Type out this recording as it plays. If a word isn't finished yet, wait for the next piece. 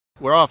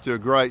we're off to a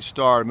great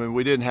start. I mean,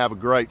 we didn't have a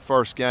great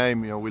first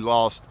game. You know, we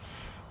lost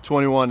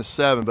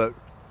 21-7, but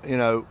you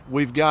know,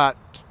 we've got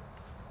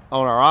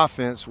on our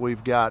offense,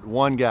 we've got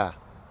one guy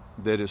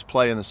that is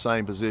playing the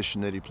same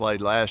position that he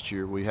played last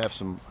year. We have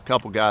a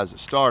couple guys that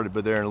started,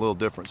 but they're in a little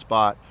different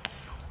spot.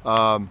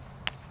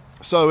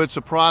 So it's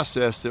a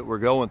process that we're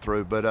going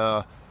through.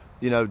 But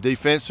you know,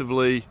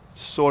 defensively,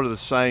 sort of the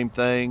same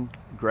thing.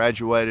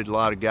 Graduated a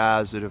lot of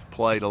guys that have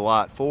played a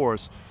lot for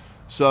us.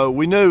 So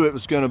we knew it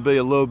was going to be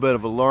a little bit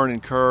of a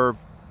learning curve.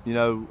 You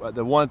know,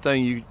 the one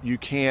thing you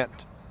can't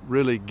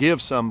really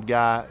give some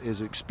guy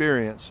is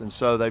experience, and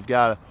so they've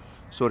got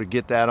to sort of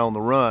get that on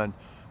the run.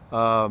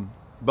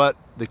 But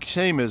the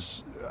team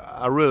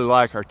I really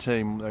like our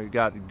team. They've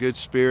got a good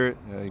spirit,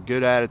 a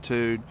good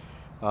attitude.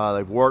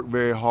 They've worked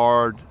very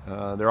hard.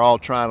 They're all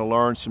trying to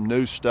learn some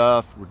new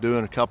stuff. We're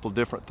doing a couple of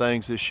different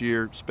things this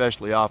year,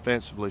 especially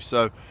offensively.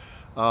 So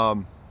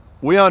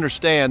we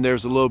understand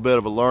there's a little bit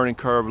of a learning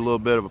curve, a little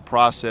bit of a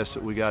process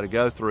that we got to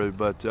go through.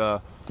 But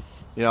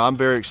you know, I'm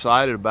very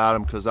excited about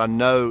them because I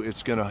know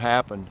it's going to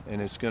happen and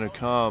it's going to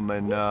come.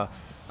 And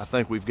I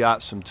think we've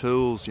got some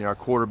tools. You know, our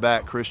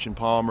quarterback, Christian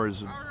Palmer,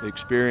 is an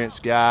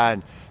experienced guy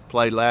and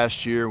played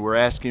last year. We're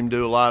asking him to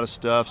do a lot of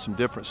stuff, some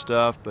different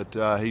stuff,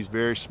 but he's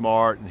very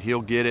smart and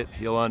he'll get it,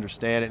 he'll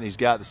understand it, and he's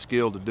got the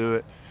skill to do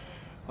it.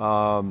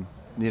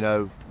 You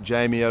know,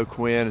 Jamie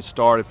O'Quinn has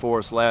started for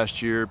us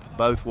last year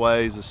both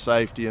ways, a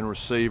safety and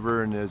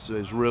receiver, and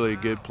is really a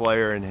good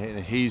player, and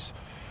he's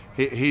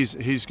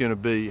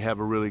going to have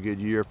a really good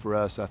year for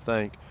us, I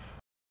think.